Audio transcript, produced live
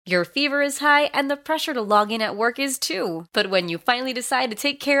Your fever is high and the pressure to log in at work is too. But when you finally decide to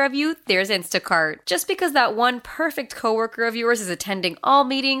take care of you, there's Instacart. Just because that one perfect coworker of yours is attending all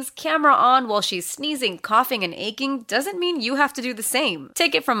meetings, camera on while she's sneezing, coughing, and aching, doesn't mean you have to do the same.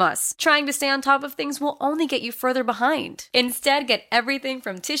 Take it from us. Trying to stay on top of things will only get you further behind. Instead, get everything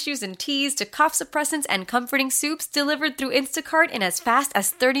from tissues and teas to cough suppressants and comforting soups delivered through Instacart in as fast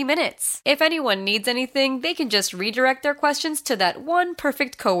as 30 minutes. If anyone needs anything, they can just redirect their questions to that one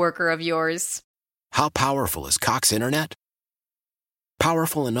perfect coworker of yours. How powerful is Cox Internet?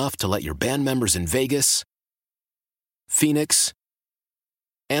 Powerful enough to let your band members in Vegas, Phoenix,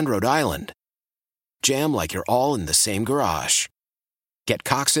 and Rhode Island jam like you're all in the same garage. Get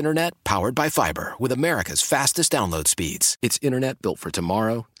Cox Internet powered by fiber with America's fastest download speeds. It's internet built for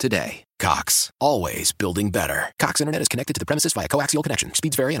tomorrow, today. Cox, always building better. Cox Internet is connected to the premises via coaxial connection.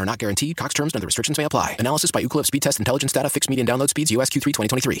 Speeds vary and are not guaranteed. Cox terms and other restrictions may apply. Analysis by Ookla Speed Test Intelligence Data. Fixed median download speeds. US Q3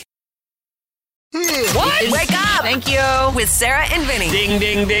 2023. What? Wake up! Thank you. With Sarah and Vinnie. Ding,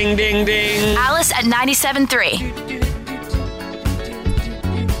 ding, ding, ding, ding. Alice at 97.3.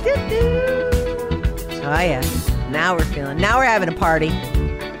 Oh, yeah. Now we're having a party.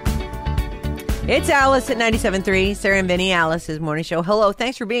 It's Alice at 97.3. Sarah and Vinnie, Alice's morning show. Hello.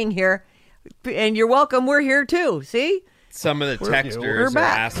 Thanks for being here. And you're welcome. We're here, too. See? Some of the texters are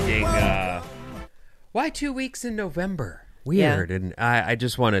asking, why 2 weeks in November? Weird. Yeah. And I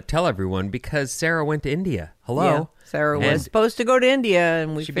just want to tell everyone because Sarah went to India. Hello. Yeah, Sarah was supposed to go to India,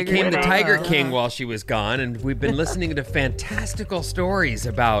 and she became the Tiger King while she was gone, and we've been listening to fantastical stories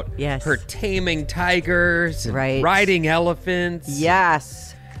about her taming tigers, and riding elephants.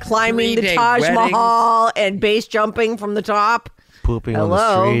 Yes. Climbing the Taj Mahal and base jumping from the top. Pooping on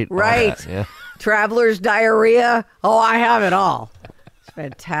the street. Right. Yeah. Traveler's diarrhea. Oh, I have it all. It's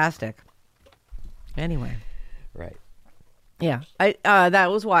fantastic. Anyway. Right. Yeah,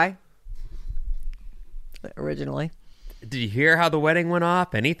 that was why. Originally. Did you hear how the wedding went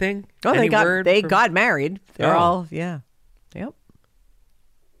off? Anything? Oh, they got married. They're all, yeah. Yep.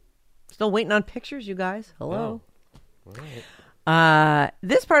 Still waiting on pictures, you guys. Hello. Oh. All right.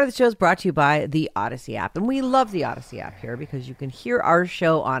 This part of the show is brought to you by the Odyssey app. And we love the Odyssey app here because you can hear our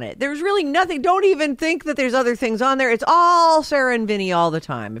show on it. There's really nothing. Don't even think that there's other things on there. It's all Sarah and Vinnie all the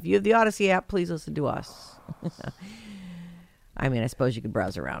time. If you have the Odyssey app, please listen to us. I mean, I suppose you could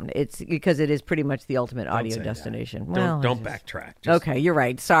browse around. It's because it is pretty much the ultimate audio destination. Don't backtrack. Okay, you're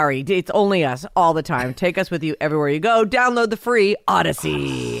right. Sorry. It's only us all the time. Take us with you everywhere you go. Download the free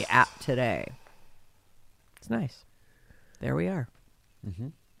Odyssey app today. It's nice. There we are. Mm-hmm.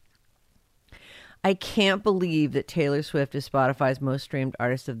 I can't believe that Taylor Swift is Spotify's most streamed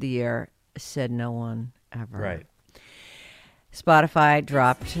artist of the year, said no one ever. Right. Spotify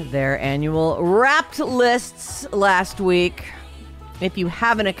dropped their annual Wrapped lists last week. If you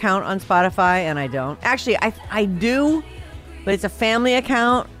have an account on Spotify, and I don't. Actually, I do, but it's a family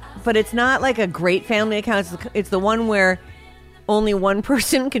account, but it's not like a great family account. It's the one where only one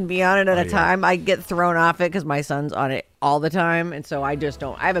person can be on it at a time. I get thrown off it because my son's on it all the time, and so I just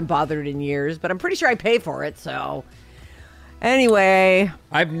don't. I haven't bothered in years, but I'm pretty sure I pay for it, so. Anyway.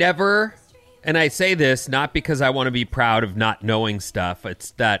 I've never... And I say this not because I want to be proud of not knowing stuff. It's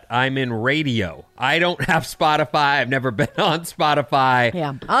that I'm in radio. I don't have Spotify. I've never been on Spotify.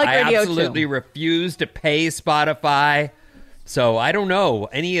 Yeah, I like radio absolutely too. Refuse to pay Spotify. So I don't know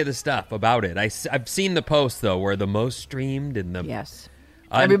any of the stuff about it. I've seen the post, though, where the most streamed and the... Yes.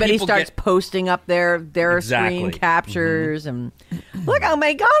 Everybody starts posting up their screen captures. And look, oh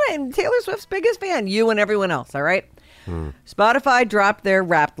my God, I'm Taylor Swift's biggest fan. You and everyone else, all right? Spotify dropped their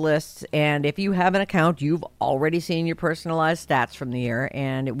Wrapped lists, and if you have an account, you've already seen your personalized stats from the year,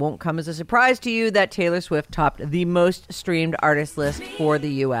 and it won't come as a surprise to you that Taylor Swift topped the most streamed artist list for the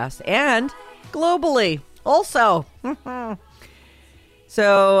U.S. and globally also.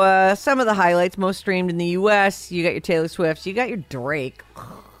 So some of the highlights, most streamed in the U.S., you got your Taylor Swift, you got your Drake.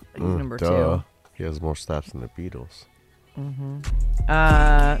 He's number 2. He has more stats than the Beatles.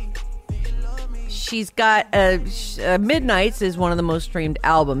 She's got Midnights is one of the most streamed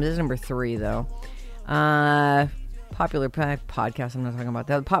albums. This is number 3, though. Popular podcast. I'm not talking about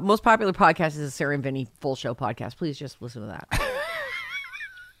that. The most popular podcast is the Sarah and Vinnie Full Show podcast. Please just listen to that.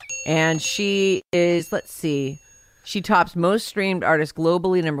 And she is, let's see, she tops most streamed artist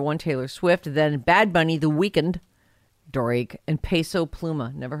globally. Number 1, Taylor Swift. Then Bad Bunny, The Weeknd, Drake, and Peso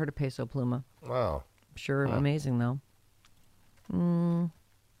Pluma. Never heard of Peso Pluma. Wow. Sure, amazing, though.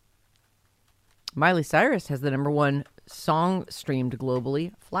 Miley Cyrus has the number 1 song streamed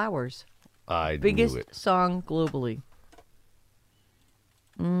globally, Flowers. I Biggest knew it. song globally.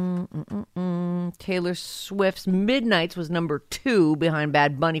 Taylor Swift's Midnights was number 2 behind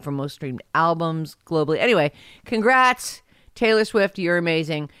Bad Bunny for most streamed albums globally. Anyway, congrats, Taylor Swift. You're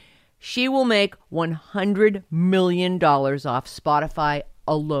amazing. She will make $100 million off Spotify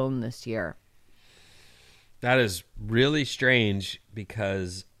alone this year. That is really strange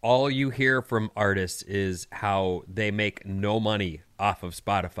because all you hear from artists is how they make no money off of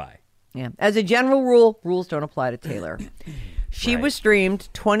Spotify. Yeah. As a general rule, rules don't apply to Taylor. She was streamed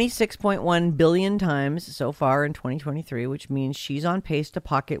 26.1 billion times so far in 2023, which means she's on pace to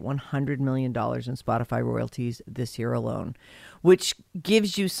pocket $100 million in Spotify royalties this year alone, which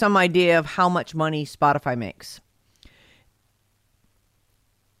gives you some idea of how much money Spotify makes.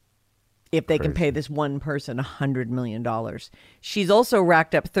 If they can pay this one person $100 million. She's also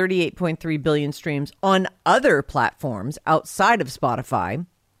racked up 38.3 billion streams on other platforms outside of Spotify.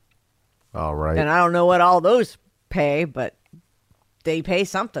 All right. And I don't know what all those pay, but they pay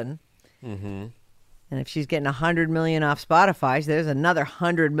something. Mm-hmm. And if she's getting $100 million off Spotify, there's another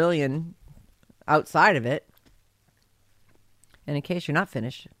 $100 million outside of it. And in case you're not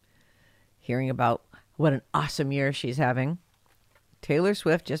finished hearing about what an awesome year she's having, Taylor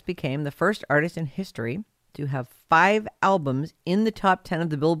Swift just became the first artist in history to have 5 albums in the top 10 of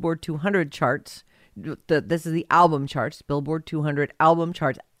the Billboard 200 charts. This is the album charts, Billboard 200 album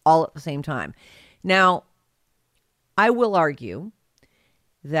charts, all at the same time. Now, I will argue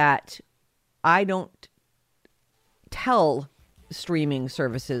that I don't tell streaming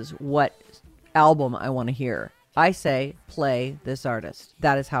services what album I want to hear. I say, play this artist.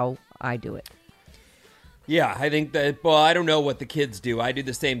 That is how I do it. Yeah, I think that, well, I don't know what the kids do. I do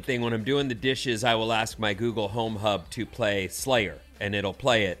the same thing. When I'm doing the dishes, I will ask my Google Home Hub to play Slayer, and it'll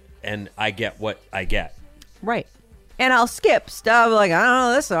play it, and I get what I get. Right. And I'll skip stuff like, I don't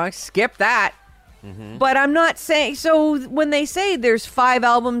know this song, skip that. Mm-hmm. But I'm not saying, so when they say there's 5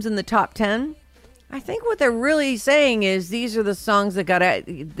 albums in the top 10, I think what they're really saying is these are the songs that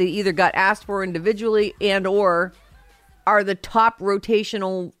they either got asked for individually and or are the top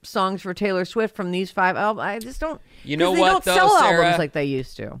rotational songs for Taylor Swift from these 5 albums. I just don't, you know they what, don't though, sell Sarah, albums like they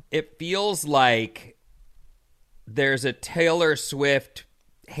used to. It feels like there's a Taylor Swift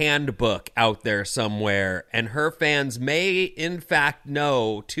handbook out there somewhere, and her fans may in fact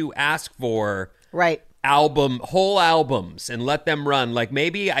know to ask for whole albums and let them run. Like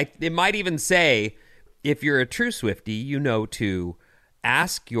maybe it might even say, if you're a true Swiftie, you know to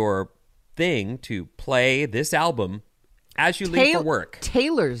ask your thing to play this album as you leave for work.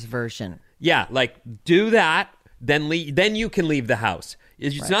 Taylor's version. Yeah, like do that, then you can leave the house.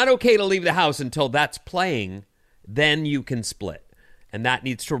 It's not okay to leave the house until that's playing, then you can split. And that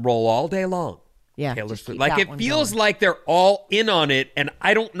needs to roll all day long. Yeah. Taylor Swift. Like it feels like they're all in on it, and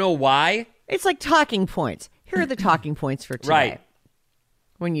I don't know why. It's like talking points. Here are the talking points for today. Right.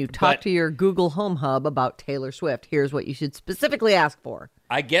 When you talk to your Google Home Hub about Taylor Swift, here's what you should specifically ask for.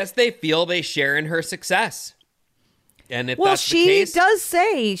 I guess they feel they share in her success. And if well, that's she the case, does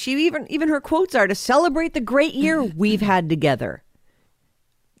say, she even her quotes are to celebrate the great year we've had together.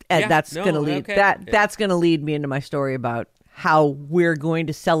 And that's going to lead that's going to lead me into my story about how we're going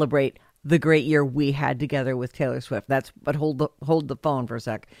to celebrate the great year we had together with Taylor Swift. But hold the phone for a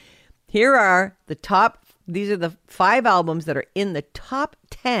sec. Here are these are the 5 albums that are in the top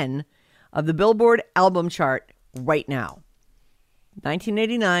 10 of the Billboard album chart right now.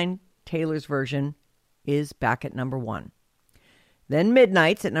 1989, Taylor's version is back at number 1. Then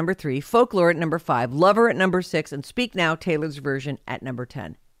Midnights at number 3, Folklore at number 5, Lover at number 6, and Speak Now, Taylor's version at number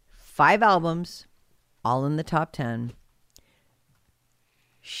 10. 5 albums, all in the top 10.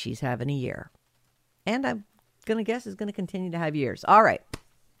 She's having a year. And I'm going to guess is going to continue to have years. All right.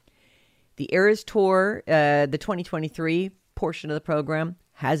 The Eras Tour, the 2023 portion of the program,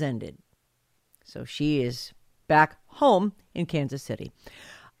 has ended. So she is back home in Kansas City.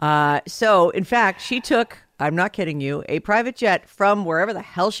 So, in fact, she took, I'm not kidding you, a private jet from wherever the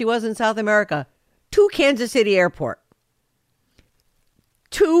hell she was in South America to Kansas City Airport.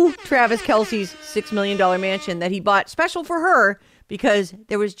 To Travis Kelce's $6 million mansion that he bought special for her because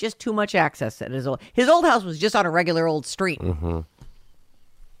there was just too much access at his old house was just on a regular old street. Mm-hmm.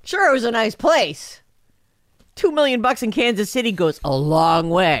 Sure, it was a nice place. $2 million in Kansas City goes a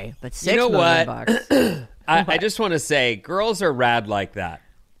long way, but $6 million. I just want to say, girls are rad like that.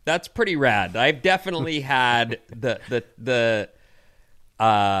 That's pretty rad. I've definitely had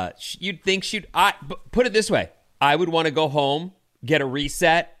you'd think put it this way. I would want to go home, get a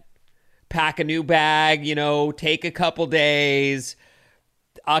reset, pack a new bag, take a couple days.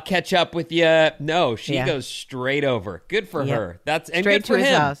 I'll catch up with you. No, she goes straight over. Good for her. That's and straight good for to his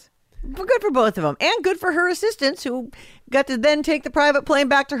him. house. good for both of them. And good for her assistants who got to then take the private plane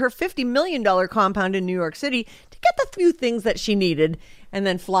back to her $50 million compound in New York City to get the few things that she needed and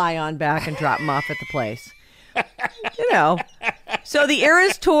then fly on back and drop them off at the place. So the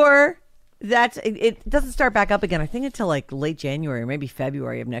Eras tour, it doesn't start back up again, I think, until like late January or maybe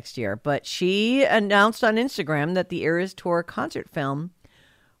February of next year. But she announced on Instagram that the Eras tour concert film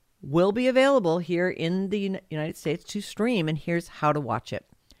will be available here in the United States to stream, and here's how to watch it.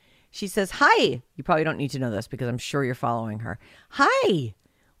 She says, "Hi." You probably don't need to know this because I'm sure you're following her. "Hi.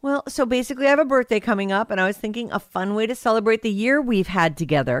 Well, so basically I have a birthday coming up, and I was thinking a fun way to celebrate the year we've had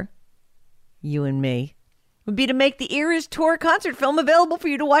together, you and me, would be to make the Eras tour concert film available for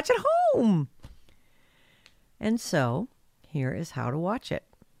you to watch at home. And so here is how to watch it."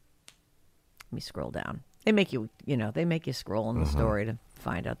 Let me scroll down. They make you, they make you scroll in the story to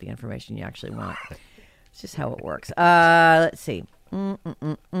find out the information you actually want. It's just how it works. Let's see.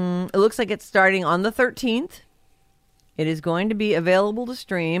 It looks like it's starting on the 13th. It is going to be available to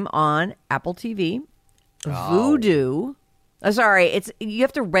stream on Apple TV, Vudu. Sorry, you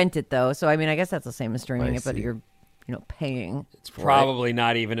have to rent it though. So I mean, I guess that's the same as streaming it, but you're paying. It's probably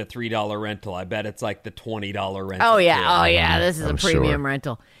not even a $3 rental. I bet it's like the $20 rental. Oh yeah. This is a premium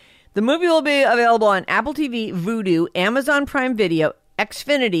rental. The movie will be available on Apple TV, Vudu, Amazon Prime Video,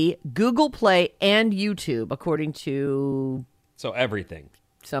 Xfinity, Google Play, and YouTube, according to... So everything.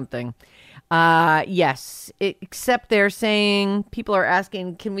 Something. Yes. Except they're saying, people are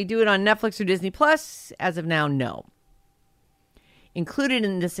asking, can we do it on Netflix or Disney Plus? As of now, no. Included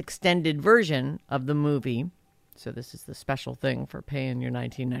in this extended version of the movie, so this is the special thing for paying your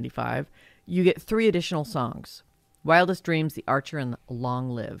 $19.95, you get 3 additional songs. Wildest Dreams, The Archer, and Long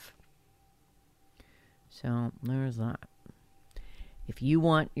Live. So there's that. If you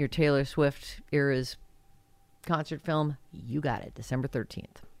want your Taylor Swift Eras concert film, you got it. December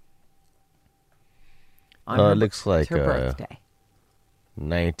 13th. It looks like her birthday.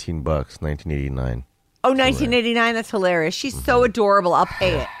 $19, 1989. Oh, 1989. That's hilarious. She's so adorable. I'll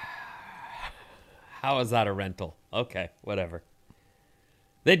pay it. How is that a rental? Okay, whatever.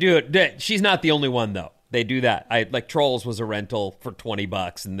 They do it. She's not the only one, though. They do that. Like Trolls was a rental for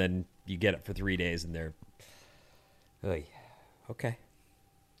 $20, and then you get it for 3 days, and they're... Okay.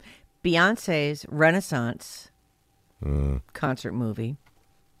 Beyonce's Renaissance concert movie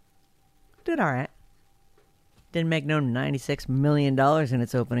did all right. Didn't make no $96 million in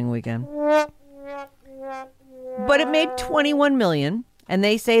its opening weekend. But it made $21 million, and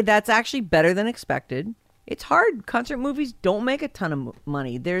they say that's actually better than expected. It's hard. Concert movies don't make a ton of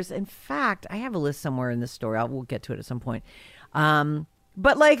money. In fact, I have a list somewhere in this story. We'll get to it at some point.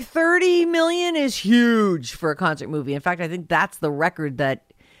 But like $30 million is huge for a concert movie. In fact, I think that's the record that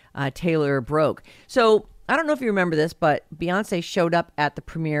Taylor broke. So I don't know if you remember this, but Beyonce showed up at the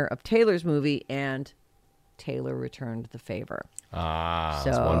premiere of Taylor's movie, and Taylor returned the favor. I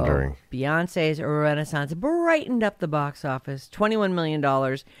was wondering. Beyonce's Renaissance brightened up the box office. $21 million.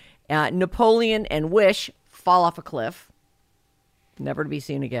 Napoleon and Wish fall off a cliff. Never to be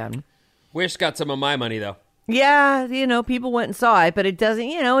seen again. Wish got some of my money, though. Yeah, people went and saw it, but it doesn't,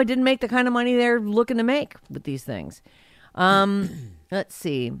 it didn't make the kind of money they're looking to make with these things. Let's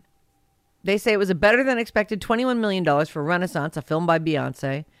see. They say it was a better than expected $21 million for Renaissance, a film by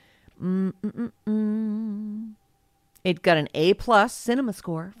Beyonce. It got an A+ cinema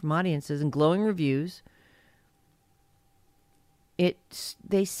score from audiences and glowing reviews.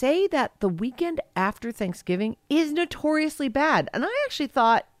 They say that the weekend after Thanksgiving is notoriously bad. And I actually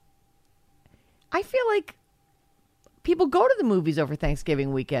thought, I feel like people go to the movies over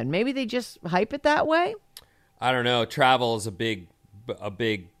Thanksgiving weekend. Maybe they just hype it that way. I don't know. Travel is a big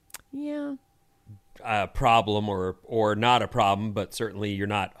problem or not a problem, but certainly you're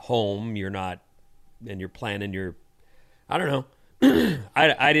not home. You're not, and you're planning your. I don't know.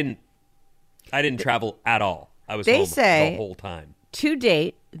 I didn't travel at all. I was home the whole time. To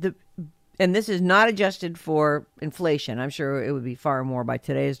date, and this is not adjusted for inflation. I'm sure it would be far more by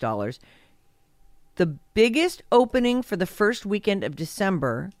today's dollars. The biggest opening for the first weekend of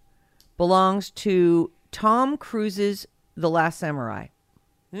December belongs to Tom Cruise's The Last Samurai.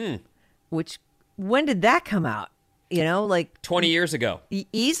 Which, when did that come out? 20 years ago.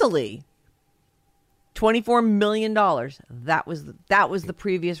 Easily. $24 million. That was the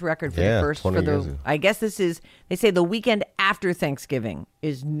previous record for the first. I guess this is, they say the weekend after Thanksgiving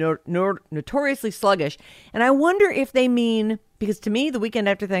is notoriously sluggish. And I wonder if they mean, because to me, the weekend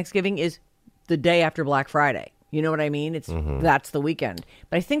after Thanksgiving is the day after Black Friday. You know what I mean? That's the weekend.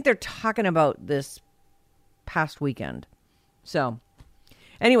 But I think they're talking about this past weekend. So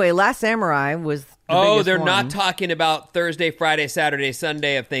anyway, Last Samurai was biggest they're one. not talking about Thursday, Friday, Saturday,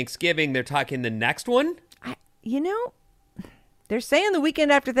 Sunday of Thanksgiving. They're talking the next one? They're saying the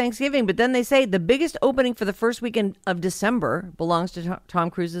weekend after Thanksgiving, but then they say the biggest opening for the first weekend of December belongs to Tom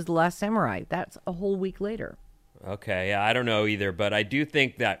Cruise's The Last Samurai. That's a whole week later. Okay, yeah, I don't know either, but I do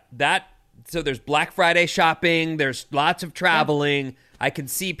think that so there's Black Friday shopping, there's lots of traveling. Yeah. I can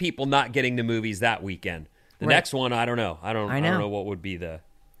see people not getting to movies that weekend. The next one, I don't know. I don't know what would be the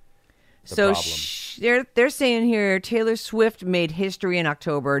problem. They're saying here Taylor Swift made history in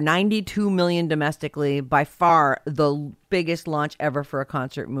October, 92 million domestically, by far the biggest launch ever for a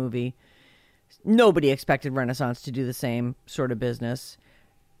concert movie. Nobody expected Renaissance to do the same sort of business.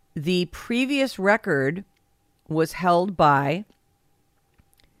 The previous record was held by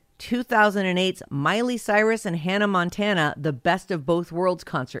 2008's Miley Cyrus and Hannah Montana, The Best of Both Worlds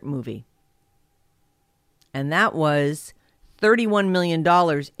concert movie. And that was $31 million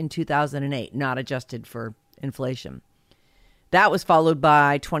in 2008, not adjusted for inflation. That was followed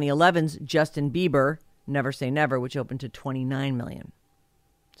by 2011's Justin Bieber, Never Say Never, which opened to $29 million.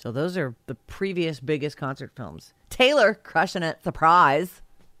 So those are the previous biggest concert films. Taylor crushing it. Surprise.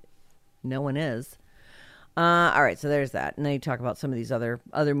 No one is. All right, so there's that. And then you talk about some of these other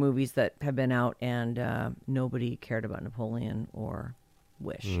movies that have been out, and nobody cared about Napoleon or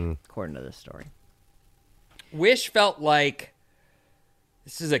Wish, according to this story. Wish felt like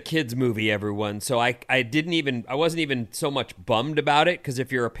this is a kid's movie, everyone. So I wasn't even so much bummed about it, because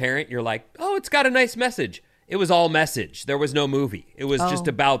if you're a parent, you're like, oh, it's got a nice message. It was all message. There was no movie. It was just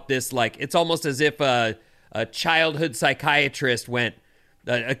about this, like, it's almost as if a childhood psychiatrist went,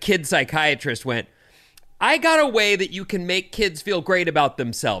 a kid psychiatrist went, I got a way that you can make kids feel great about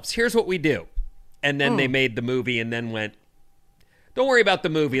themselves. Here's what we do. And then they made the movie and then went, don't worry about the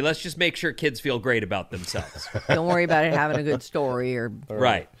movie. Let's just make sure kids feel great about themselves. Don't worry about it having a good story.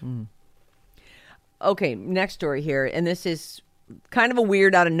 Right. Okay, next story here. And this is kind of a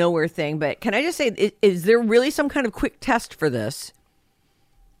weird out of nowhere thing, but can I just say, is there really some kind of quick test for this?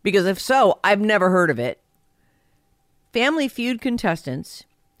 Because if so, I've never heard of it. Family Feud contestants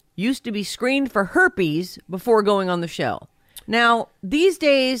used to be screened for herpes before going on the show. Now, these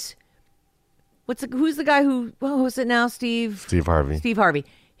days, who's the guy who, what's it now, Steve? Steve Harvey. Steve Harvey.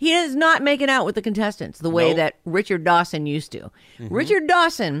 He is not making out with the contestants the way that Richard Dawson used to. Mm-hmm. Richard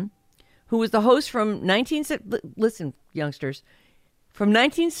Dawson, who was the host from listen, youngsters, from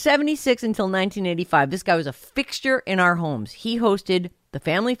 1976 until 1985, this guy was a fixture in our homes. He hosted the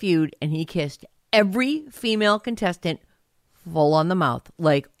Family Feud, and he kissed every female contestant full on the mouth,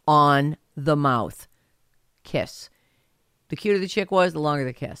 like on the mouth kiss. The cuter the chick was, the longer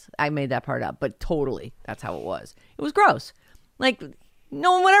the kiss. I made that part up, but totally, that's how it was. It was gross. Like,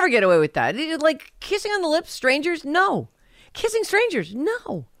 no one would ever get away with that. Like, kissing on the lips, strangers? No. Kissing strangers?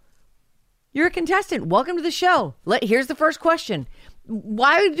 No. You're a contestant. Welcome to the show. Here's the first question.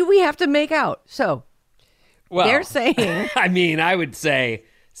 Why do we have to make out? So, they're saying... I mean, I would say,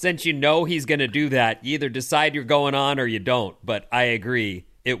 since you know he's going to do that, you either decide you're going on or you don't. But I agree,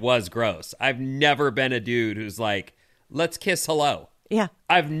 it was gross. I've never been a dude who's like, let's kiss hello. Yeah.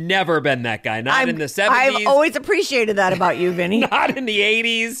 I've never been that guy. Not in the 70s. I've always appreciated that about you, Vinny. Not in the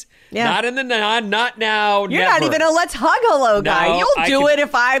 80s. Yeah. Not in the not now. You're not even a let's hug hello guy. No, You'll do it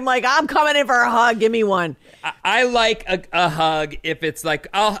if I'm like, I'm coming in for a hug. Give me one. I like a hug if it's like,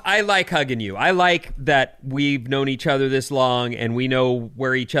 I like hugging you. I like that we've known each other this long and we know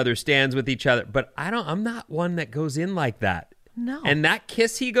where each other stands with each other. But I'm not one that goes in like that. No. And that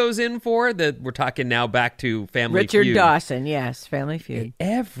kiss he goes in for, that we're talking now back to Family Feud. Richard Feud. Dawson, yes, Family Feud.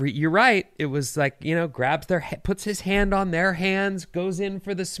 You're right. It was like, grabs puts his hand on their hands, goes in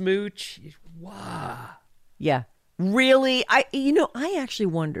for the smooch. Wow. Yeah. Really? I actually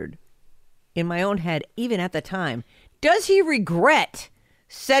wondered in my own head, even at the time, does he regret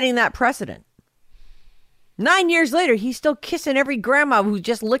setting that precedent? 9 years later, he's still kissing every grandma who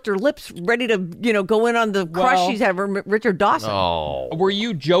just licked her lips, ready to, go in on the crush she's had with Richard Dawson. Oh. Were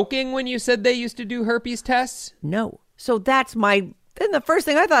you joking when you said they used to do herpes tests? No. So that's then the first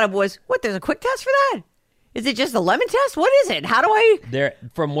thing I thought of was, there's a quick test for that? Is it just a lemon test? What is it? How do I?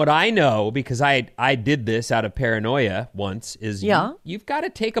 From what I know, because I did this out of paranoia once, is you've got to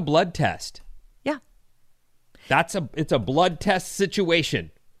take a blood test. Yeah. It's a blood test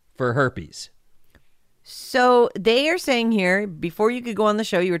situation for herpes. So they are saying here, before you could go on the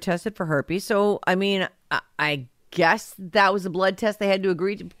show, you were tested for herpes. So, I mean, I guess that was a blood test they had to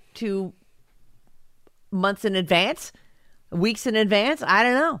agree to months in advance, weeks in advance. I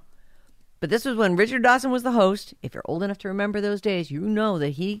don't know. But this was when Richard Dawson was the host. If you're old enough to remember those days, you know that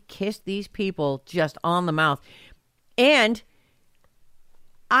he kissed these people just on the mouth. And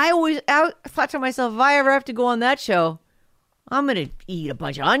I thought to myself, if I ever have to go on that show, I'm going to eat a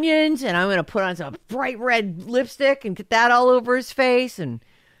bunch of onions and I'm going to put on some bright red lipstick and get that all over his face. And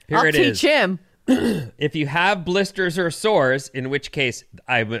I'll teach him. If you have blisters or sores, in which case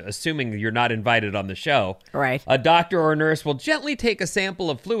I'm assuming you're not invited on the show, right? A doctor or a nurse will gently take a sample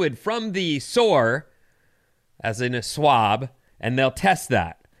of fluid from the sore, as in a swab, and they'll test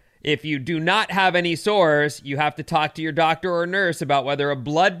that. If you do not have any sores, you have to talk to your doctor or nurse about whether a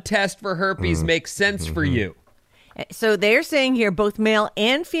blood test for herpes makes sense for you. So they're saying here both male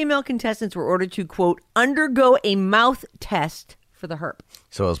and female contestants were ordered to, quote, undergo a mouth test for the herp.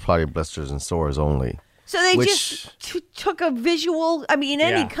 So it's probably blisters and sores only. So they just took a visual,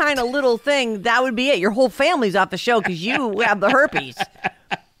 any kind of little thing, that would be it. Your whole family's off the show because you have the herpes.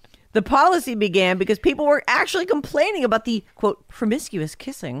 The policy began because people were actually complaining about the, quote, promiscuous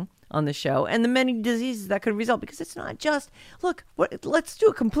kissing on the show and the many diseases that could result, because it's not just, look, let's do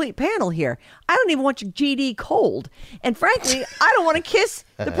a complete panel here. I don't even want your GD cold. And frankly, I don't want to kiss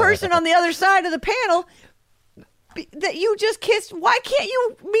the person on the other side of the panel that you just kissed. Why can't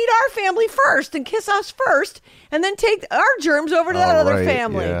you meet our family first and kiss us first and then take our germs over to that other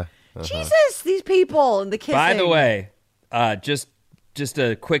family? Yeah. Jesus, these people and the kissing. By the way, just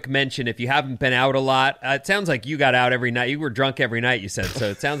a quick mention, if you haven't been out a lot, it sounds like you got out every night. You were drunk every night, you said. So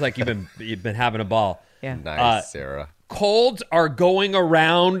it sounds like you've been having a ball. Yeah. Nice, Sarah. Colds are going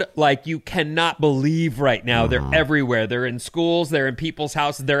around like you cannot believe right now. They're everywhere. They're in schools. They're in people's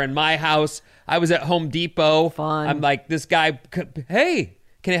houses. They're in my house. I was at Home Depot. Fun. I'm like, this guy, hey,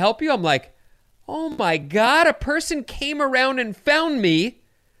 can I help you? I'm like, oh my God, a person came around and found me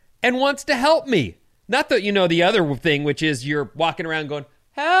and wants to help me. Not that, the other thing, which is you're walking around going,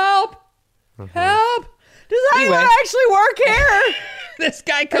 help, help. Does anyone actually work here? This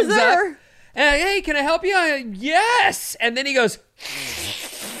guy comes up. Hey, can I help you? Yes. And then he goes,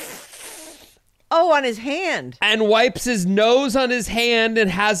 oh, on his hand. And wipes his nose on his hand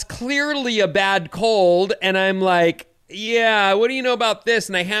and has clearly a bad cold. And I'm like, yeah, what do you know about this?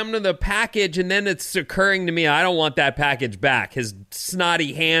 And I hand him the package, and then it's occurring to me, I don't want that package back. His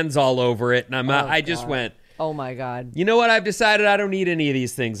snotty hands all over it. And I just went, oh my God. You know what? I've decided I don't need any of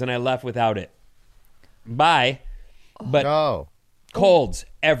these things. And I left without it. Bye. But colds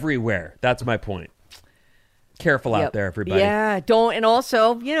everywhere. That's my point. Careful out there, everybody. Yeah, don't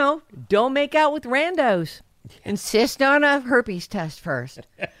make out with randos. Insist on a herpes test first.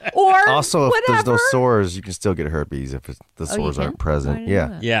 Or also, if whatever. there's no sores, you can still get herpes if the sores aren't present.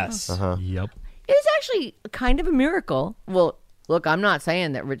 Yeah. Yes. Yep. It is actually kind of a miracle. Well, look, I'm not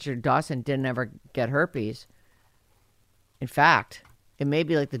saying that Richard Dawson didn't ever get herpes. In fact, it may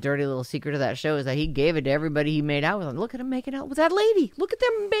be like the dirty little secret of that show is that he gave it to everybody he made out with. Look at him making out with that lady. Look at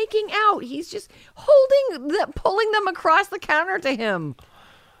them making out. He's just pulling them across the counter to him.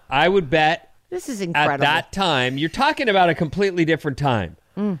 I would bet this is incredible. At that time, you're talking about a completely different time.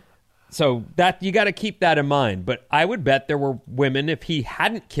 So that you got to keep that in mind. But I would bet there were women, if he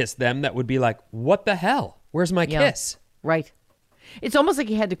hadn't kissed them, that would be like, what the hell? Where's my kiss? Right. It's almost like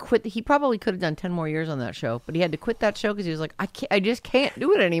he had to quit. He probably could have done 10 more years on that show, but he had to quit that show because he was like, I just can't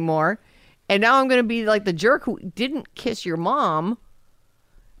do it anymore. And now I'm going to be like the jerk who didn't kiss your mom.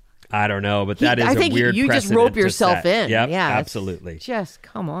 I don't know, but that is I think a weird you just rope yourself in. Yep, yeah, absolutely. Just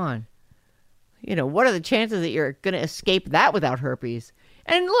come on. What are the chances that you're going to escape that without herpes?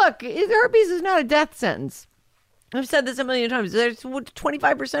 And look, herpes is not a death sentence. I've said this a million times. There's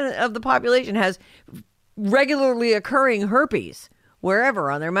 25% of the population has regularly occurring herpes wherever,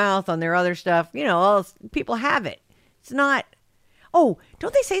 on their mouth, on their other stuff. People have it. It's not. Oh,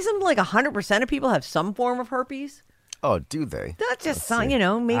 don't they say something like 100% of people have some form of herpes? Oh, do they? That's just maybe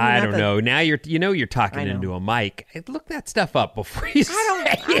I not don't know. Now you're talking into a mic. Look that stuff up before you say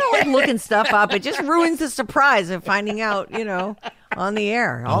I don't like looking stuff up. It just ruins the surprise of finding out, on the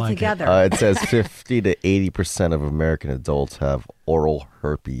air altogether. It says 50 to 80% of American adults have oral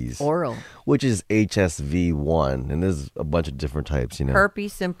herpes. Oral. Which is HSV1. And there's a bunch of different types,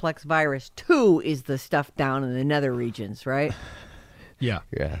 Herpes simplex virus 2 is the stuff down in the nether regions, right? Yeah.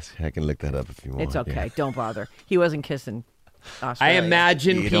 Yes, I can look that up if you want. It's okay. Yeah. Don't bother. He wasn't kissing Australia. I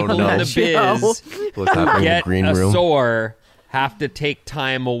imagine people in know. the biz What's happening in the get green a room? sore have to take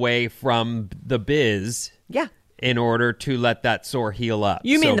time away from the biz. Yeah. In order to let that sore heal up.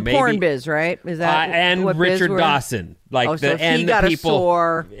 You mean the porn biz, right? Is that and what Richard biz Dawson, so if he got a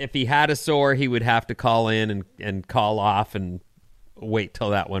sore, if he had a sore, he would have to call in and call off and wait till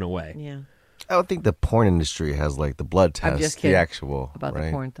that went away. Yeah. I don't think the porn industry has like the blood test, I'm just kidding the actual about right?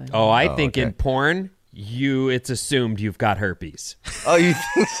 the porn thing. Oh, I think in porn, it's assumed you've got herpes. Oh, you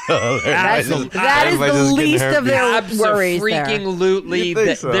think so? That is the least of their worries there. Absolutely.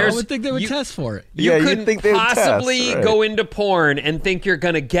 I would think they would test for it. You couldn't think they would possibly test, right. go into porn and think you're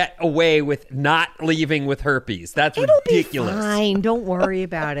going to get away with not leaving with herpes. That's It'll ridiculous. Be fine. Don't worry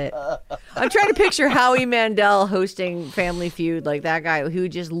about it. I'm trying to picture Howie Mandel hosting Family Feud, like that guy who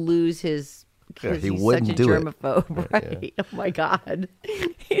would just lose his. Yeah, he he's wouldn't such a do germaphobe, right? Yeah. Oh my God.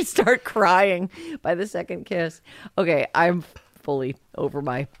 He'd start crying by the second kiss. Okay, I'm fully over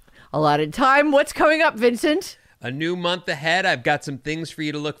my allotted time. What's coming up, Vincent? A new month ahead. I've got some things for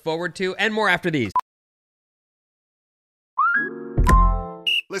you to look forward to and more after these.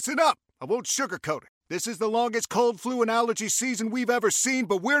 Listen up. I won't sugarcoat it. This is the longest cold, flu, and allergy season we've ever seen,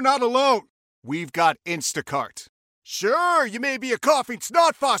 but we're not alone. We've got Instacart. Sure, you may be a coughing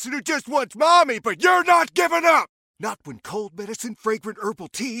snot faucet who just wants mommy, but you're not giving up! Not when cold medicine, fragrant herbal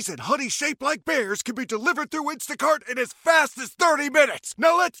teas, and honey shaped like bears can be delivered through Instacart in as fast as 30 minutes!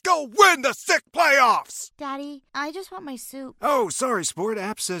 Now let's go win the sick playoffs! Daddy, I just want my soup. Oh, sorry, Sport.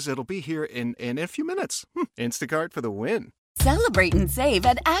 App says it'll be here in a few minutes. Instacart for the win. Celebrate and save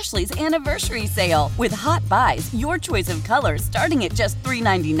at Ashley's Anniversary Sale. With Hot Buys, your choice of colors starting at just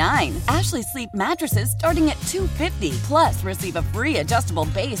 $3.99. Ashley Sleep mattresses starting at $2.50. Plus, receive a free adjustable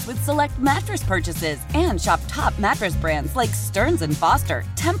base with select mattress purchases. And shop top mattress brands like Stearns & Foster,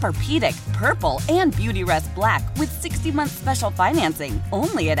 Tempur-Pedic, Purple, and Beautyrest Black with 60-month special financing.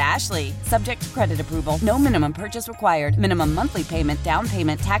 Only at Ashley. Subject to credit approval. No minimum purchase required. Minimum monthly payment, down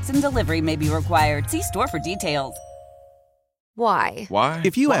payment, tax, and delivery may be required. See store for details. Why?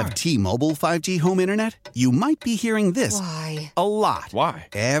 If you have T-Mobile 5G home internet, you might be hearing this a lot. Why?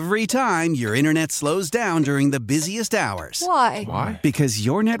 Every time your internet slows down during the busiest hours. Why? Because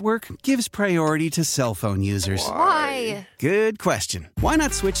your network gives priority to cell phone users. Why? Good question. Why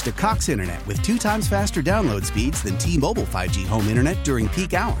not switch to Cox Internet with 2 times faster download speeds than T-Mobile 5G home internet during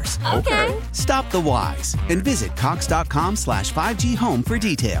peak hours? Okay. Stop the whys and visit cox.com/5G home for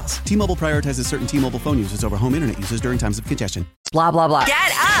details. T-Mobile prioritizes certain T-Mobile phone users over home internet users during times of congestion. Blah, blah, blah.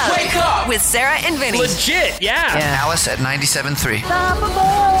 Get up! Wake up! With Sarah and Vinnie. Legit, yeah. Alice at 97.3.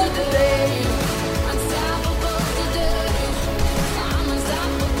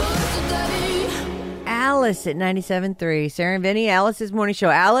 Alice at 97.3. Sarah and Vinnie, Alice's morning show.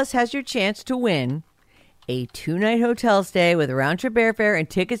 Alice has your chance to win a 2-night hotel stay with a round-trip airfare and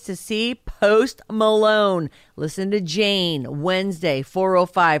tickets to see Post Malone. Listen to Jane, Wednesday,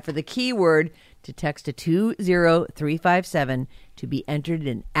 4:05 for the keyword to text to 20357 to be entered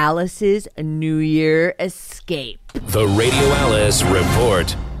in Alice's New Year escape. The Radio Alice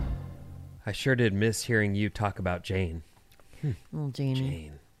Report. I sure did miss hearing you talk about Jane. Little Janie.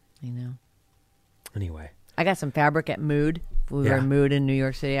 Jane. I know. Anyway. I got some fabric at Mood. We were in Mood in New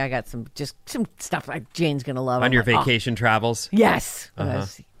York City. I got some stuff like Jane's going to love. On your vacation travels? Yes. I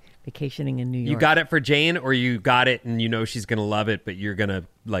was vacationing in New York. You got it for Jane, or you got it and you know she's going to love it, but you're going to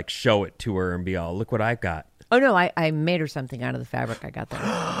like show it to her and be all, look what I've got. Oh, no, I made her something out of the fabric I got there.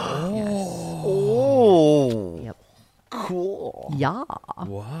 Oh. Yep. Cool. Yeah.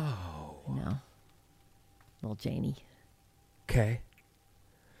 Whoa. No. Little Janie. Okay.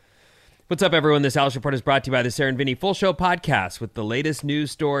 What's up, everyone? This Alice Report is brought to you by the Sarah and Vinnie Full Show podcast with the latest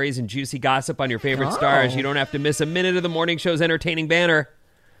news stories and juicy gossip on your favorite stars. You don't have to miss a minute of the morning show's entertaining banner.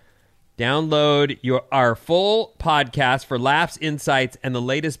 Download our full podcast for laughs, insights, and the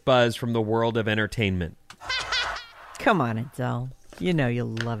latest buzz from the world of entertainment. Come on, Adele. You know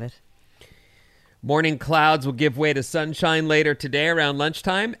you'll love it. Morning clouds will give way to sunshine later today around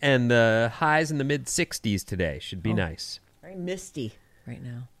lunchtime, and the highs in the mid-60s today. Should be nice. Very misty right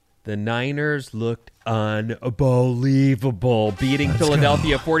now. The Niners looked unbelievable, beating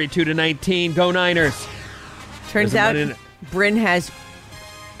Philadelphia 42-19. Go Niners! Turns out Bryn has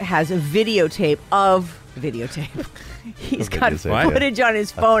a videotape. He's got footage on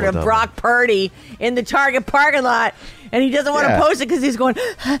his phone of Brock Purdy in the Target parking lot, and he doesn't want to post it because he's going,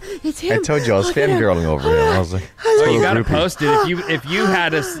 it's him. I told you I was fangirling over him. I was like, oh, you got to post it. If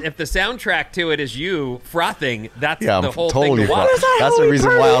the soundtrack to it is you frothing, that's the whole thing to watch. That's the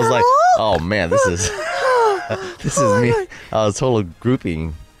reason why I was like, oh man, this is me. I was totally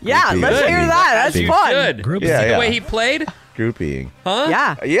grouping. Yeah, let's hear that. That's fun. Should. The way he played? Grouping.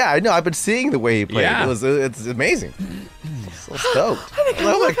 Huh? Yeah, I know. I've been seeing the way he played. Yeah. It's amazing. So stoked. I think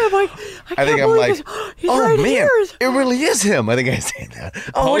I'm like, oh right man, here. it really is him. I think I say that.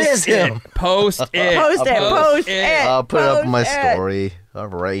 Oh, it is him. Post it. Post it. I'll put it up on my story. All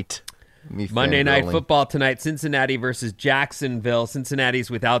right. Monday Night Football tonight, Cincinnati versus Jacksonville.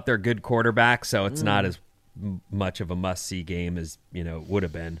 Cincinnati's without their good quarterback, so it's not as much of a must-see game as it would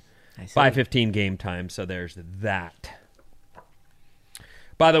have been. 5:15 game time, so there's that.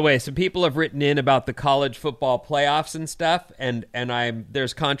 By the way, some people have written in about the college football playoffs and stuff, and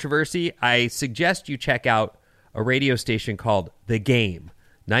there's controversy. I suggest you check out a radio station called The Game,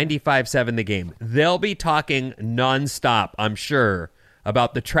 95.7 The Game. They'll be talking nonstop, I'm sure,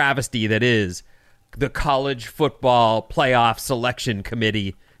 about the travesty that is the college football playoff selection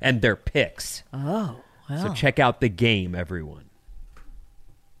committee and their picks. Oh, wow. So check out The Game, everyone.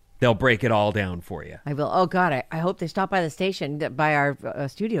 They'll break it all down for you. I will. Oh, God, I hope they stop by the station, by our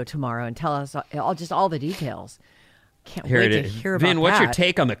studio tomorrow and tell us all the details. Can't wait to hear about that. Vin, what's your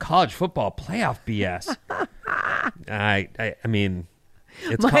take on the college football playoff BS? I mean,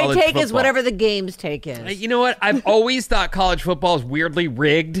 it's my college take football. Is whatever the game's take is. You know what? I've always thought college football is weirdly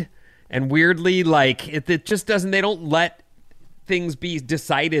rigged and weirdly, like, it just doesn't, they don't let things be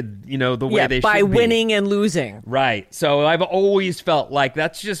decided, the way they should be. By winning and losing. Right. So I've always felt like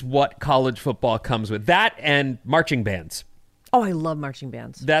that's just what college football comes with. That and marching bands. Oh, I love marching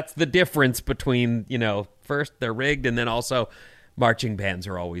bands. That's the difference between, first they're rigged and then also marching bands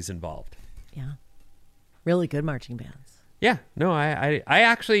are always involved. Yeah. Really good marching bands. Yeah. No, I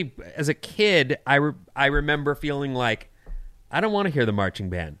actually, as a kid, I remember feeling like, I don't want to hear the marching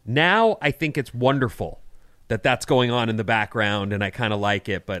band. Now I think it's wonderful that that's going on in the background, and I kind of like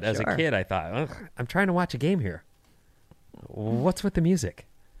it. But as a kid, I thought, I'm trying to watch a game here. What's with the music?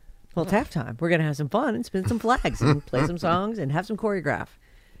 Well, it's halftime. We're going to have some fun and spin some flags and play some songs and have some choreograph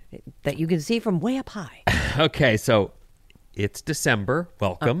that you can see from way up high. Okay, so it's December.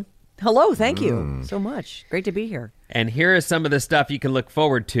 Welcome. Hello, thank you so much. Great to be here. And here is some of the stuff you can look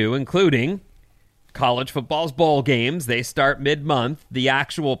forward to, including college football's bowl games. They start mid-month. The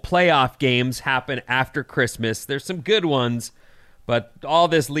actual playoff games happen after Christmas. There's some good ones, but all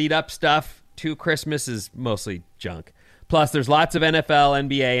this lead-up stuff to Christmas is mostly junk. Plus, there's lots of NFL,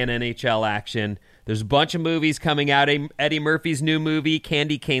 NBA, and NHL action. There's a bunch of movies coming out. Eddie Murphy's new movie,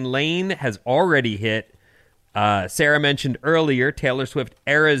 Candy Cane Lane, has already hit. Sarah mentioned earlier, Taylor Swift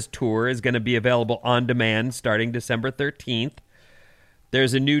Eras Tour is going to be available on demand starting December 13th.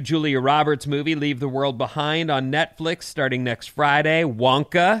 There's a new Julia Roberts movie, Leave the World Behind, on Netflix starting next Friday.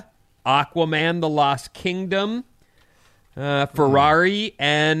 Wonka, Aquaman, The Lost Kingdom, Ferrari,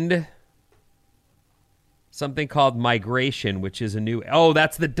 and something called Migration, which is a new... Oh,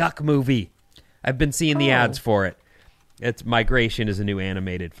 that's the duck movie. I've been seeing the ads for it. It's Migration is a new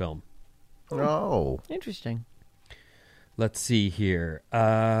animated film. Oh. Interesting. Let's see here.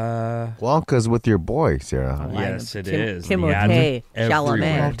 Wonka's with your boy, Sarah. Yes, it is. Timothée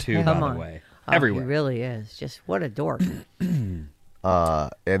everywhere, Chalamet. too, by the way. Everywhere. He really is. Just what a dork. And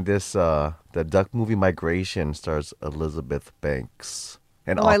this, the duck movie Migration stars Elizabeth Banks.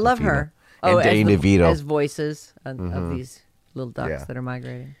 And I love her. And Danny DeVito. As voices of these little ducks that are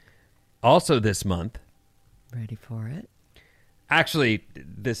migrating. Also this month. Ready for it? Actually,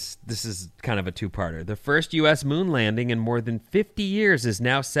 this is kind of a two-parter. The first U.S. moon landing in more than 50 years is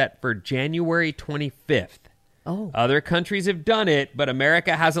now set for January 25th. Oh. Other countries have done it, but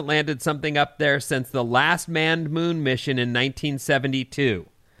America hasn't landed something up there since the last manned moon mission in 1972.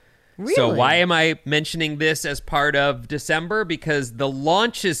 Really? So why am I mentioning this as part of December? Because the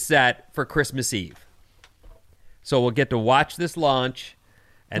launch is set for Christmas Eve. So we'll get to watch this launch.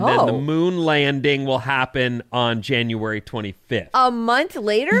 And then the moon landing will happen on January 25th. A month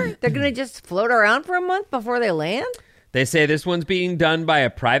later? They're going to just float around for a month before they land? They say this one's being done by a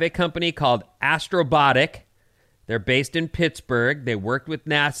private company called Astrobotic. They're based in Pittsburgh. They worked with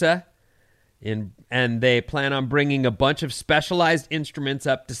NASA, and they plan on bringing a bunch of specialized instruments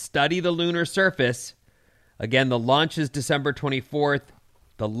up to study the lunar surface. Again, the launch is December 24th.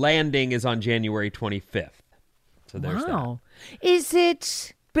 The landing is on January 25th. So there's that. Is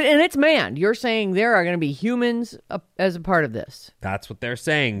it... And it's manned. You're saying there are going to be humans as a part of this. That's what they're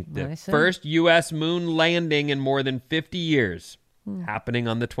saying. The first U.S. moon landing in more than 50 years happening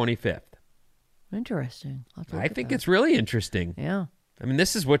on the 25th. Interesting. I think it's really interesting. Yeah. I mean,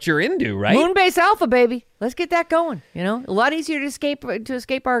 this is what you're into, right? Moon base alpha, baby. Let's get that going. A lot easier to escape our,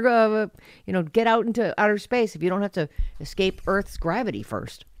 get out into outer space if you don't have to escape Earth's gravity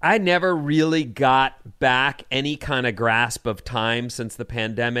first. I never really got back any kind of grasp of time since the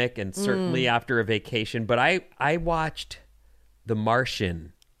pandemic, and certainly after a vacation. But I watched The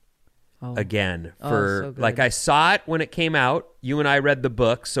Martian again for so like I saw it when it came out. You and I read the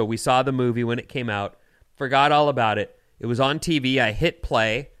book, so we saw the movie when it came out. Forgot all about it. It was on TV. I hit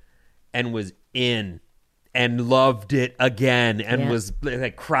play and was in and loved it again and was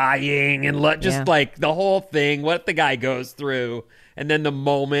like crying and just like the whole thing, what the guy goes through. And then the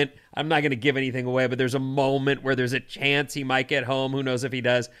moment, I'm not going to give anything away, but there's a moment where there's a chance he might get home. Who knows if he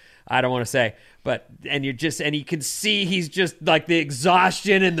does? I don't want to say. But, and you can see he's just like the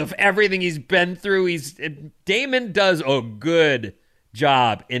exhaustion and everything he's been through. Damon does a good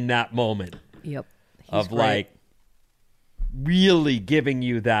job in that moment. Yep. Of great. like really giving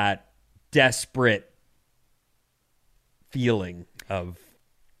you that desperate feeling of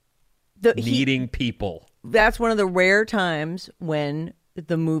needing people. That's one of the rare times when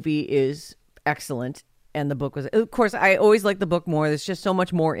the movie is excellent and the book was. Of course, I always like the book more. There's just so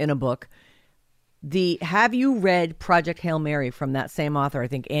much more in a book. Have you read Project Hail Mary from that same author? I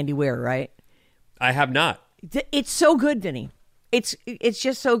think Andy Weir, right? I have not. It's so good, Vinny. It's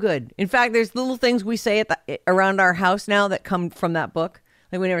just so good. In fact, there's little things we say around our house now that come from that book.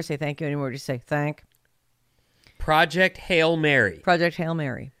 Like we never say thank you anymore. We just say thank. Project Hail Mary. Project Hail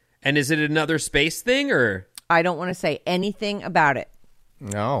Mary. And is it another space thing or? I don't want to say anything about it.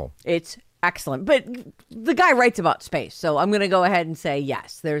 No. It's excellent. But the guy writes about space, so I'm going to go ahead and say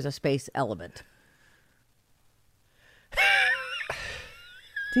yes, there's a space element.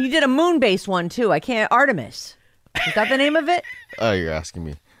 He did a moon-based one, too. Artemis. Is that the name of it? Oh, you're asking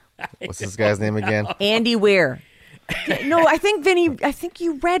me. What's this guy's name again? Andy Weir. No, I think, Vinny,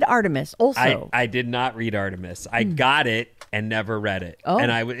 you read Artemis also. I did not read Artemis. I got it and never read it. Oh.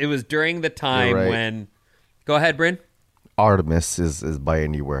 And it was during the time when... Go ahead, Bryn. Artemis is by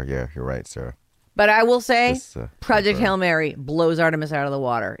Andy Weir. Yeah, you're right, Sarah. But I will say, Project Hail Mary blows Artemis out of the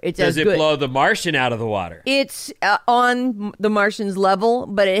water. Does it blow the Martian out of the water? It's on the Martian's level,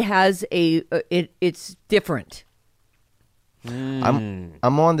 but it has it's different. I'm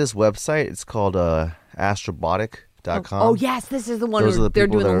on this website. It's called astrobotic.com. Oh, yes, this is the one where they're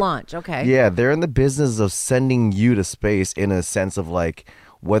doing the launch. Okay. Yeah, they're in the business of sending you to space in a sense of like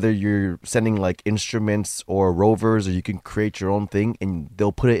whether you're sending like instruments or rovers, or you can create your own thing and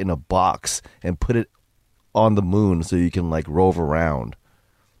they'll put it in a box and put it on the moon so you can like rove around.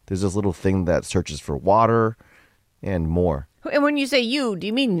 There's this little thing that searches for water and more. And when you say you, do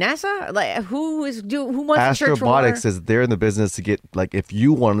you mean NASA? Like who wants to search for water? Astrobotic says they're in the business to get like if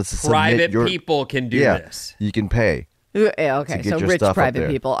you wanted to private people can do this. You can pay. Yeah, okay, so rich private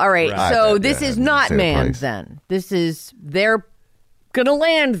people. All right, so this is not manned then. They're going to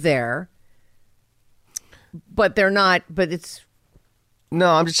land there, but they're not, but it's...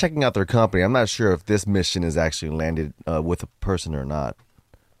 No, I'm just checking out their company. I'm not sure if this mission is actually landed with a person or not,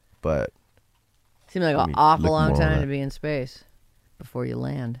 but... Seems like an awful long time to be in space before you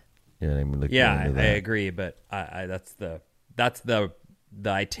land. Yeah, I agree, but that's the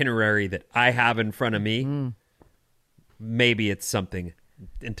itinerary that I have in front of me. Maybe it's something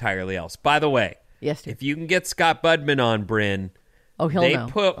entirely else. By the way, yes, if you can get Scott Budman on, Bryn, they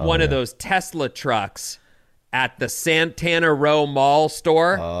put one of those Tesla trucks at the Santana Row Mall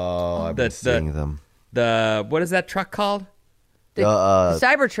store. Oh, I've been seeing them. What is that truck called? The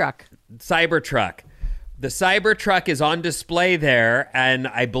Cybertruck. Cybertruck. The Cybertruck is on display there, and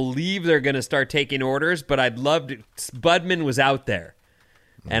I believe they're going to start taking orders, but Budman was out there,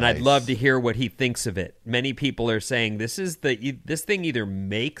 and I'd love to hear what he thinks of it. Many people are saying this thing either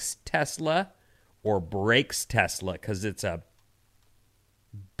makes Tesla or breaks Tesla because it's a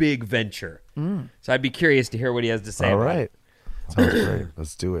big venture. So I'd be curious to hear what he has to say. All right. Sounds great.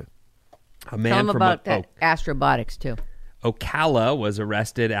 Let's do it. Tell him about Astrobotics, too. Ocala was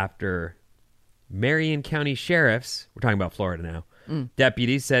arrested after Marion County sheriffs, we're talking about Florida now,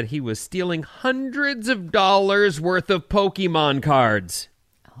 deputies said he was stealing hundreds of dollars worth of Pokemon cards.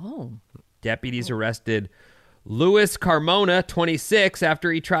 Oh. Deputies arrested Louis Carmona, 26,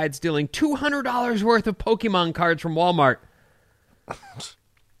 after he tried stealing $200 worth of Pokemon cards from Walmart.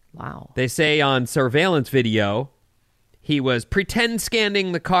 Wow. They say on surveillance video, he was pretend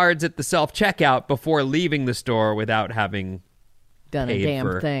scanning the cards at the self-checkout before leaving the store without having done a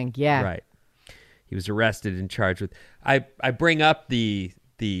damn thing. Yeah. Right. He was arrested and charged with... I bring up the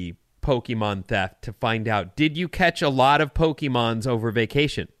Pokemon theft to find out, did you catch a lot of Pokemons over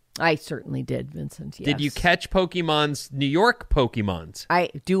vacation? I certainly did, Vincent, yes. Did you catch New York Pokemons?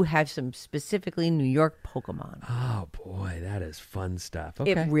 I do have some specifically New York Pokemon. Oh, boy, that is fun stuff.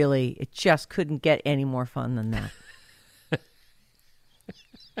 Okay. It just couldn't get any more fun than that.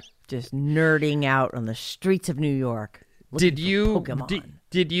 Just nerding out on the streets of New York. Did you,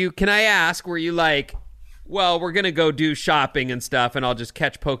 can I ask, were you like, well, we're going to go do shopping and stuff and I'll just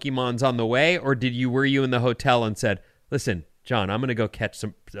catch Pokemons on the way? Or were you in the hotel and said, listen, John, I'm going to go catch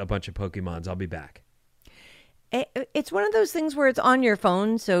a bunch of Pokemons. I'll be back. It's one of those things where it's on your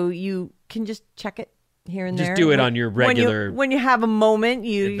phone, so you can just check it here and Just there. do it on your regular. When you have a moment,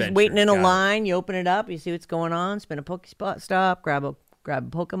 you're adventure. waiting in a Got it. line, you open it up, you see what's going on, spin a Pokestop, grab a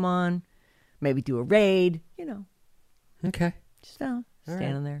Pokemon, maybe do a raid, Okay. Just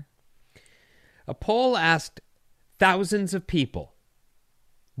standing there. A poll asked thousands of people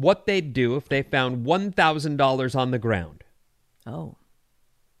what they'd do if they found $1,000 on the ground. Oh.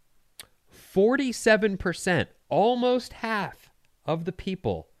 47%, almost half of the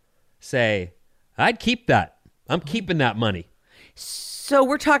people say, I'd keep that. I'm keeping that money. So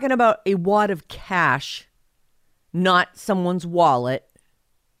we're talking about a wad of cash, not someone's wallet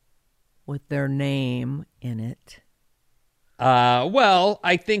with their name in it. Well,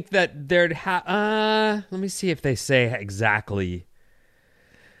 I think that there'd let me see if they say exactly.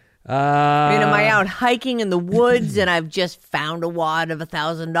 I mean, am I out hiking in the woods and I've just found a wad of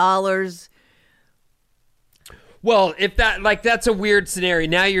 $1,000? Well, if that's a weird scenario.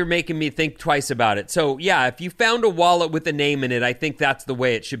 Now you're making me think twice about it. So, yeah, if you found a wallet with a name in it, I think that's the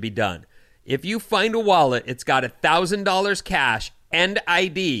way it should be done. If you find a wallet, it's got $1,000 cash and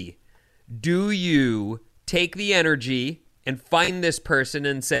ID, do you take the energy and find this person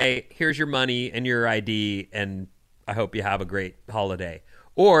and say, here's your money and your ID, and I hope you have a great holiday?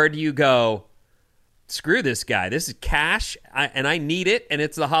 Or do you go, screw this guy. This is cash, and I need it, and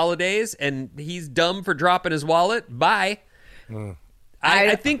it's the holidays, and he's dumb for dropping his wallet. Bye.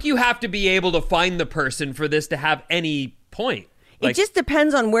 I think you have to be able to find the person for this to have any point. It just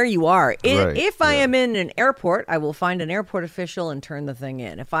depends on where you are. Right, If I am in an airport, I will find an airport official and turn the thing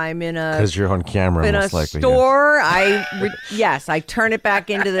in. If I'm in because you're on camera, in most a likely, store, I turn it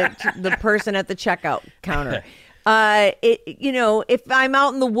back into the person at the checkout counter. If I'm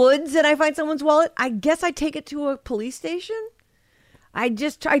out in the woods and I find someone's wallet, I guess I take it to a police station. I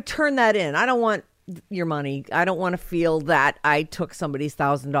turn that in. I don't want your money. I don't want to feel that I took somebody's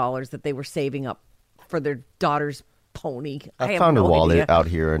 $1,000 that they were saving up for their daughter's pony. I found a wallet out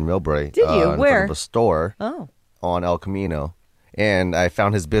here in Millbrae. Did you? In Where? front of a store. Oh. On El Camino. And I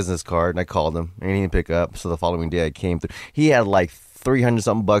found his business card and I called him and he didn't pick up. So the following day I came through. He had like 300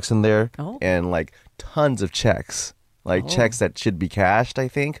 something bucks in there and like tons of checks. Like checks that should be cashed, I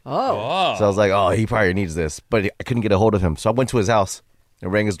think. Oh. So I was like, he probably needs this. But I couldn't get a hold of him. So I went to his house and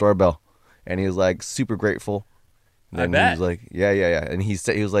rang his doorbell. And he was like super grateful. And I bet. he was like, yeah. And he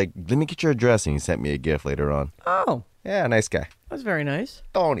was like, let me get your address. And he sent me a gift later on. Oh. Yeah, nice guy. That's very nice.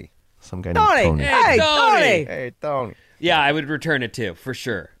 Tony. Some guy named Tony. Hey, Tony. Hey, Tony. Yeah, I would return it too, for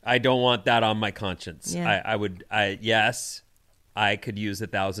sure. I don't want that on my conscience. Yeah. Yes, I could use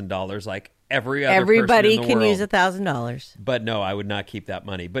 $1,000 like every other Everybody person in the can world. use $1,000. But no, I would not keep that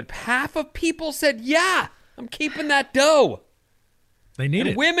money. But half of people said, yeah, I'm keeping that dough. They need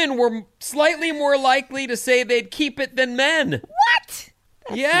it. Women were slightly more likely to say they'd keep it than men. What?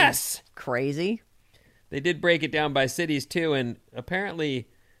 Yes. Crazy. They did break it down by cities too, and apparently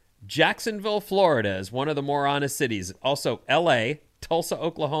Jacksonville, Florida is one of the more honest cities. Also L.A., Tulsa,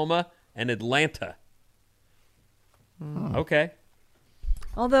 Oklahoma, and Atlanta. Okay.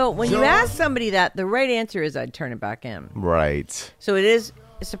 Although, when you ask somebody that, the right answer is I'd turn it back in. Right. So it is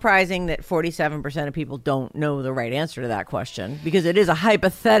surprising that 47% of people don't know the right answer to that question because it is a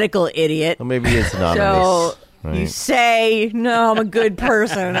hypothetical, idiot. Well, maybe it's anonymous. So right? you say, no, I'm a good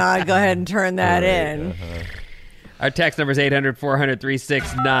person. I'll go ahead and turn that in. Our text number is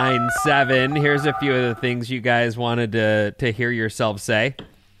 800-400-3697. Here's a few of the things you guys wanted to hear yourself say.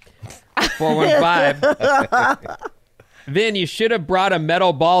 415. Vin, you should have brought a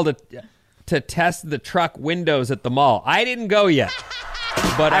metal ball to test the truck windows at the mall. I didn't go yet,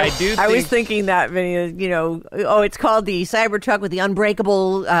 but I do think... I was thinking that, Vinny, it's called the Cybertruck with the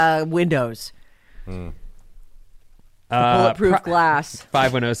unbreakable windows. The bulletproof glass.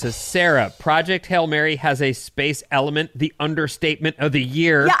 510 says, Sarah, Project Hail Mary has a space element, the understatement of the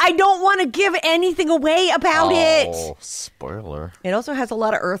year. Yeah, I don't want to give anything away about it. Oh, spoiler. It also has a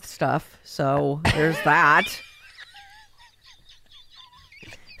lot of Earth stuff, so there's that.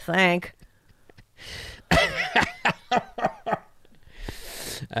 Thank.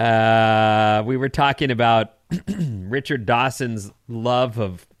 We were talking about Richard Dawson's love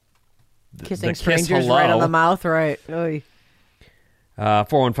of Kissing the strangers kiss hello. right on the mouth, right? Oy.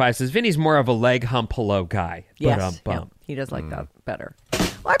 415 says, Vinny's more of a leg hump hello guy. Yes, yeah, he does like that better.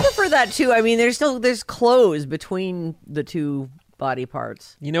 Well, I prefer that too. I mean, there's clothes between the two body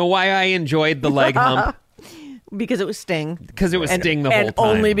parts. You know why I enjoyed the leg hump? Because it was Sting. Because it was Sting the whole and time.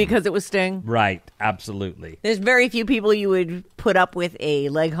 only because it was Sting. Right, absolutely. There's very few people you would put up with a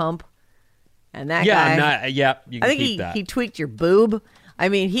leg hump. And that guy... you can I think keep that. he tweaked your boob. I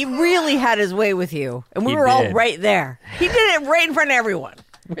mean, he really had his way with you. And we He were all did. right there. He did it right in front of everyone.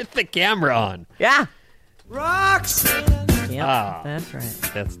 With the camera on. Yeah. Rocks. Yeah, that's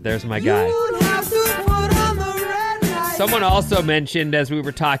right. There's my guy. Someone also mentioned, as we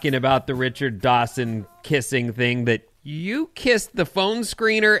were talking about the Richard Dawson kissing thing, that you kissed the phone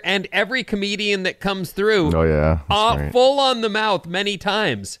screener and every comedian that comes through. Oh, yeah. Right. Full on the mouth many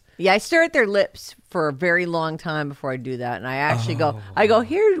times. Yeah, I stare at their lips for a very long time before I do that. And I actually go,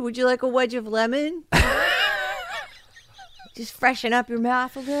 here, would you like a wedge of lemon? Just freshen up your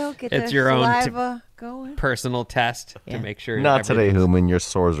mouth a little. Get the saliva going. Personal test to make sure. Not today, Human. Your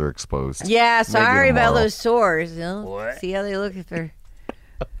sores are exposed. Yeah, sorry about those sores. You know? What? See how they look if they're...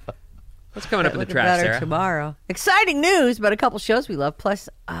 What's coming up in the trash, Sarah? Tomorrow. Exciting news about a couple shows we love, plus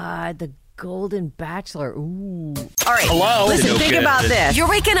the Golden Bachelor. Ooh. All right. Hello. Listen, think about this. You're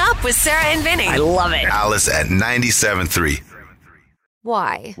waking up with Sarah and Vinnie. I love it. Alice at 97.3.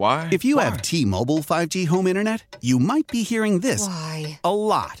 Why? If you have T-Mobile 5G home internet, you might be hearing this a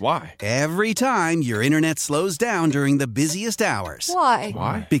lot. Why? Every time your internet slows down during the busiest hours.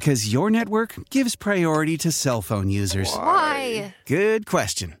 Why? Because your network gives priority to cell phone users. Why? Good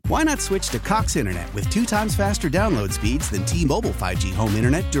question. Why not switch to Cox Internet with 2 times faster download speeds than T-Mobile 5G home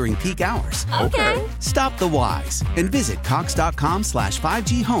internet during peak hours? Okay. Stop the whys and visit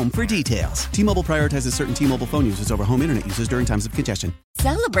cox.com/5G home for details. T-Mobile prioritizes certain T-Mobile phone users over home internet users during times of congestion.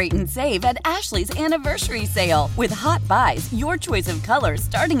 Celebrate and save at Ashley's Anniversary Sale. With Hot Buys, your choice of colors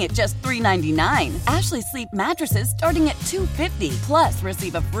starting at just $3.99. Ashley Sleep mattresses starting at $2.50. Plus,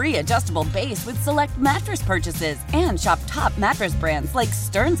 receive a free adjustable base with select mattress purchases. And shop top mattress brands like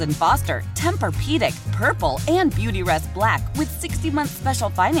Stearns & Foster, Tempur-Pedic, Purple, and Beautyrest Black with 60-month special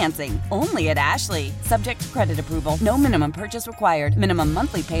financing. Only at Ashley. Subject to credit approval. No minimum purchase required. Minimum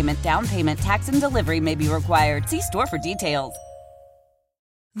monthly payment, down payment, tax, and delivery may be required. See store for details.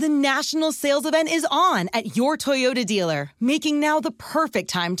 The national sales event is on at your Toyota dealer, making now the perfect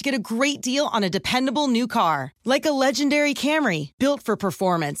time to get a great deal on a dependable new car. Like a legendary Camry, built for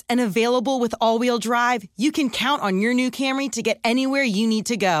performance and available with all-wheel drive, you can count on your new Camry to get anywhere you need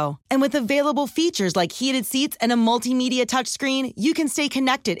to go. And with available features like heated seats and a multimedia touchscreen, you can stay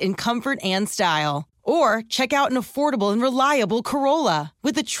connected in comfort and style. Or check out an affordable and reliable Corolla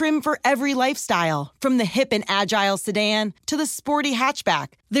with a trim for every lifestyle. From the hip and agile sedan to the sporty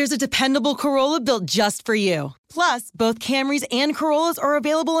hatchback, there's a dependable Corolla built just for you. Plus, both Camrys and Corollas are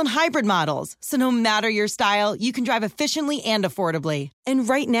available in hybrid models. So no matter your style, you can drive efficiently and affordably. And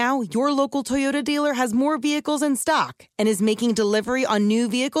right now, your local Toyota dealer has more vehicles in stock and is making delivery on new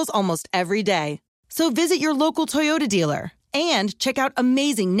vehicles almost every day. So visit your local Toyota dealer. And check out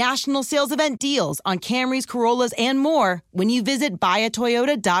amazing national sales event deals on Camrys, Corollas, and more when you visit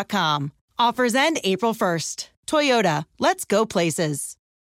buyatoyota.com. Offers end April 1st. Toyota, let's go places.